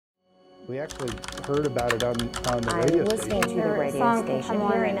We actually heard about it on the radio station. Listening to the radio station,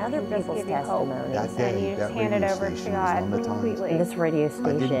 hearing other people's testimonies. That day, and you just that hand it radio over to station God was on the completely. This radio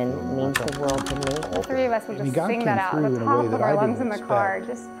station means the world to me. The three of us would I mean, just God sing came that out at through the in a top way of that our I lungs didn't in the car,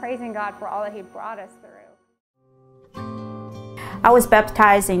 expect. just praising God for all that He brought us through. I was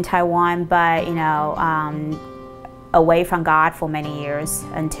baptized in Taiwan, but away from God for many years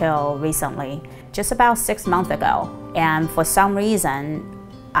until recently, just about 6 months ago. And for some reason,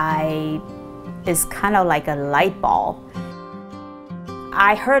 it's kind of like a light bulb.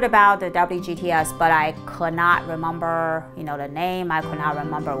 I heard about the WGTS, but I could not remember, the name. I could not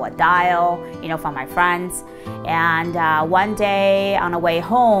remember what dial, from my friends. And one day on the way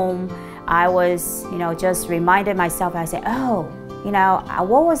home, I was, just reminded myself. I said, oh,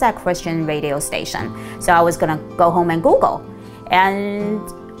 what was that Christian radio station? So I was gonna go home and Google. And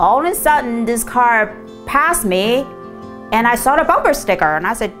all of a sudden, this car passed me, and I saw the bumper sticker, and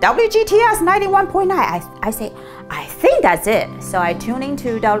I said, WGTS 91.9. I said, I think that's it. So I tuned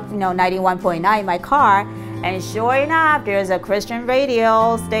into 91.9 in my car, and sure enough, there's a Christian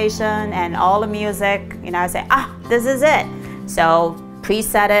radio station and all the music. I said, this is it. So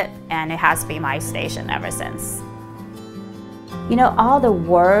preset it, and it has been my station ever since. All the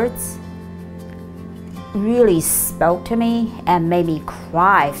words really spoke to me and made me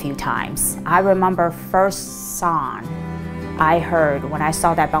cry a few times. I remember first song I heard when I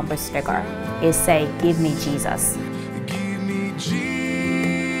saw that bumper sticker. It said, give me Jesus. Give me Jesus.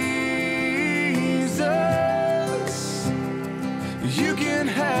 You can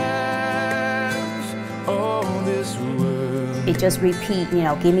have all this world. It just repeat,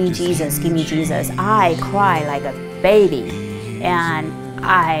 give me Jesus, give me Jesus. I cry like a baby. And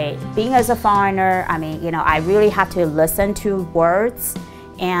being as a foreigner, I really have to listen to words,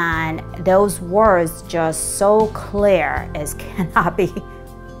 and those words just so clear as cannot be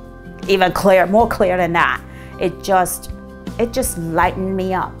even more clear than that. It just lightened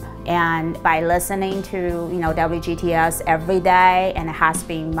me up. And by listening to WGTS every day, and it has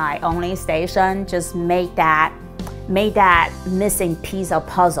been my only station, just made that missing piece of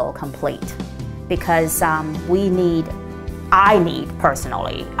puzzle complete. Because I need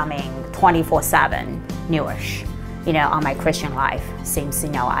personally, 24/7 newish, on my Christian life. Since,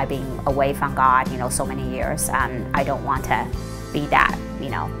 I've been away from God, so many years, and I don't want to be that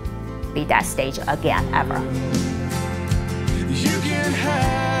stage again, ever. You can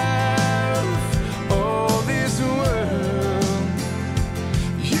have